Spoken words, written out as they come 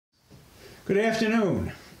Good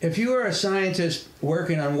afternoon. If you are a scientist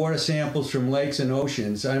working on water samples from lakes and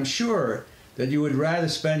oceans, I'm sure that you would rather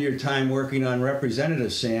spend your time working on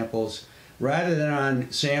representative samples rather than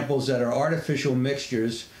on samples that are artificial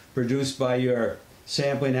mixtures produced by your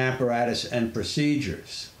sampling apparatus and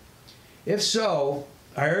procedures. If so,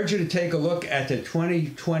 I urge you to take a look at the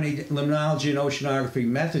 2020 Limnology and Oceanography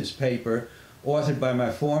Methods paper authored by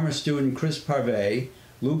my former student Chris Parvey,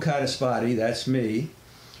 Lou Cataspati, that's me,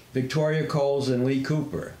 Victoria Coles, and Lee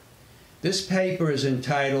Cooper. This paper is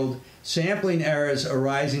entitled Sampling Errors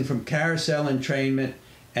Arising from Carousel Entrainment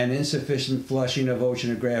and Insufficient Flushing of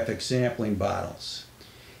Oceanographic Sampling Bottles.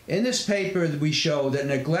 In this paper, we show that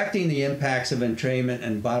neglecting the impacts of entrainment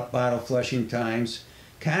and bottle flushing times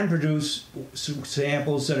can produce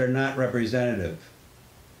samples that are not representative.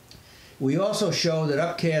 We also show that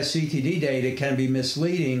upcast CTD data can be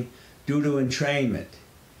misleading due to entrainment.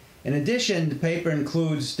 In addition, the paper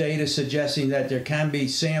includes data suggesting that there can be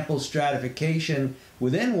sample stratification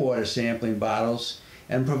within water sampling bottles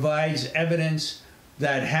and provides evidence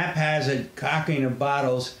that haphazard cocking of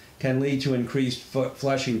bottles can lead to increased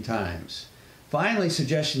flushing times. Finally,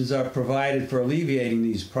 suggestions are provided for alleviating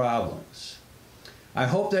these problems. I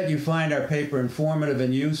hope that you find our paper informative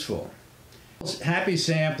and useful. Happy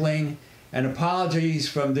sampling, and apologies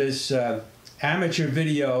from this amateur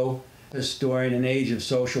video during an age of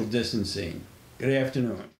social distancing. Good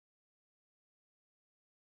afternoon.